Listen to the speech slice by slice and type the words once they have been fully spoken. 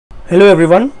Hello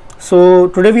everyone. So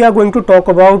today we are going to talk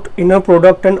about inner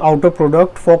product and outer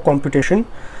product for computation.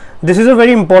 This is a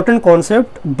very important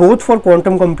concept both for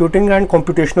quantum computing and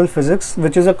computational physics,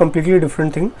 which is a completely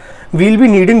different thing. We'll be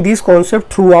needing these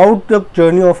concepts throughout the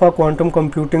journey of our quantum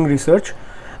computing research,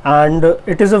 and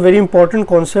it is a very important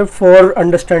concept for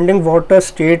understanding what a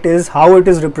state is, how it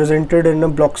is represented in a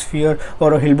block sphere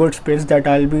or a Hilbert space that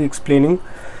I'll be explaining.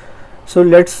 So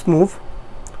let's move.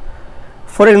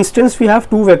 For instance, we have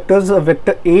two vectors, a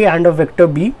vector A and a vector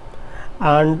B,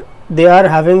 and they are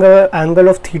having an angle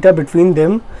of theta between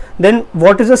them. Then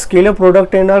what is a scalar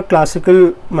product in our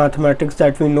classical mathematics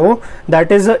that we know?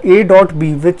 That is a dot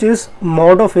B, which is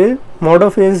mod of A. Mod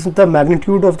of A is the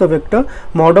magnitude of the vector,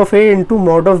 mod of A into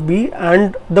mod of B,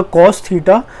 and the cos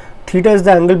theta. Theta is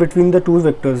the angle between the two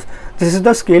vectors. This is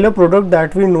the scalar product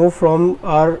that we know from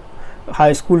our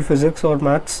high school physics or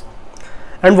maths.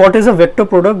 And what is a vector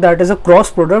product? That is a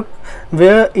cross product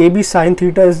where AB sine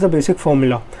theta is the basic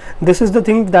formula. This is the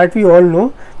thing that we all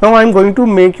know. Now I am going to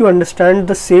make you understand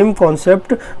the same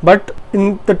concept but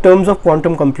in the terms of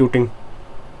quantum computing.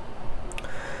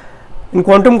 In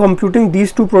quantum computing,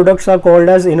 these two products are called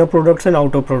as inner products and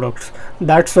outer products.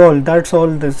 That's all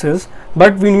this is.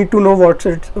 But we need to know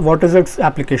what is its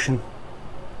application.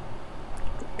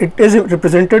 It is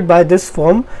represented by this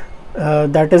form,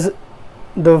 that is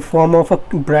the form of a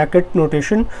bracket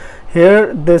notation.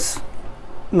 Here this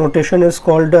notation is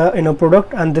called inner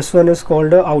product and this one is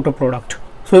called outer product.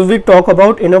 So if we talk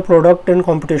about inner product in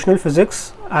computational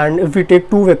physics, and if we take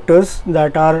two vectors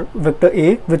that are vector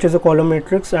A, which is a column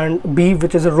matrix, and B,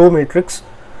 which is a row matrix,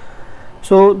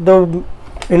 so the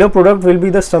inner product will be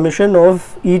the summation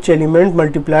of each element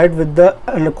multiplied with the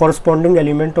corresponding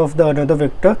element of the another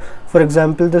vector. For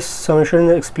example, this summation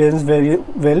explains very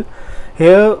well.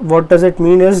 Here what does it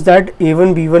mean is that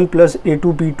a1 b1 plus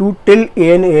a2 b2 till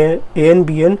an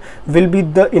bn will be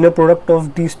the inner product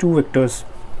of these two vectors.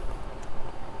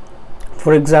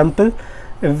 For example,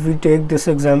 if we take this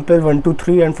example 1 2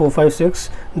 3 and 4 5 6,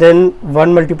 then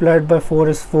 1 multiplied by 4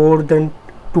 is 4, then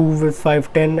 2 with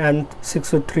 5 10 and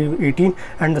 6 with 3 18,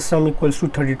 and the sum equals to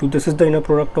 32. This is the inner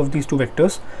product of these two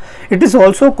vectors. It is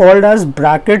also called as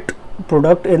bracket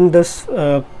product in this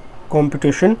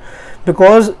computation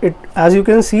because it, as you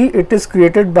can see, it is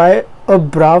created by a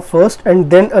bra first and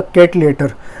then a ket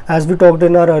later, as we talked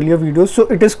in our earlier videos. So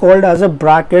it is called as a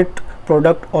bracket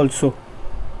product also.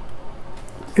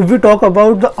 If we talk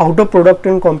about the outer product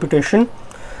in computation,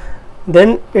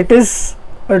 then it is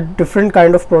a different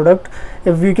kind of product.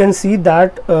 If we can see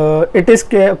that it is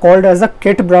called as a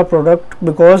ket bra product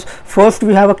because first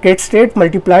we have a ket state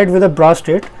multiplied with a bra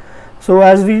state. So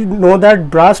as we know that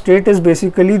bra state is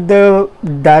basically the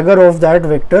dagger of that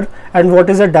vector. And what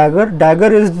is a dagger?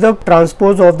 Dagger is the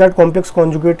transpose of that complex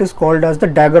conjugate is called as the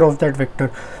dagger of that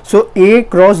vector. So A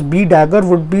cross B dagger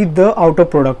would be the outer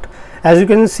product. As you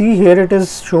can see here, it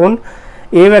is shown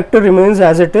A vector remains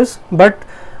as it is, but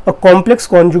a complex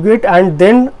conjugate and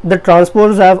then the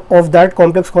transpose of that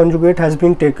complex conjugate has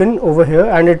been taken over here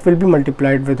and it will be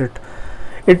multiplied with it.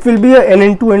 It will be a n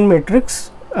into n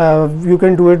matrix. You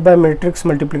can do it by matrix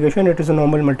multiplication. It is a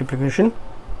normal multiplication.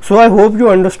 So I hope you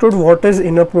understood what is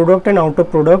inner product and outer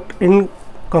product in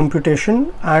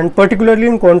computation, and particularly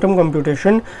in quantum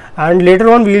computation, and later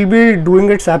on we will be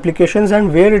doing its applications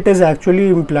and where it is actually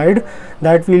implied,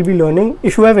 that we will be learning.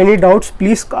 If you have any doubts,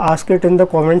 please ask it in the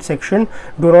comment section.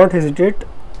 Do not hesitate.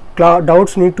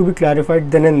 Doubts need to be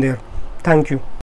clarified then and there. Thank you.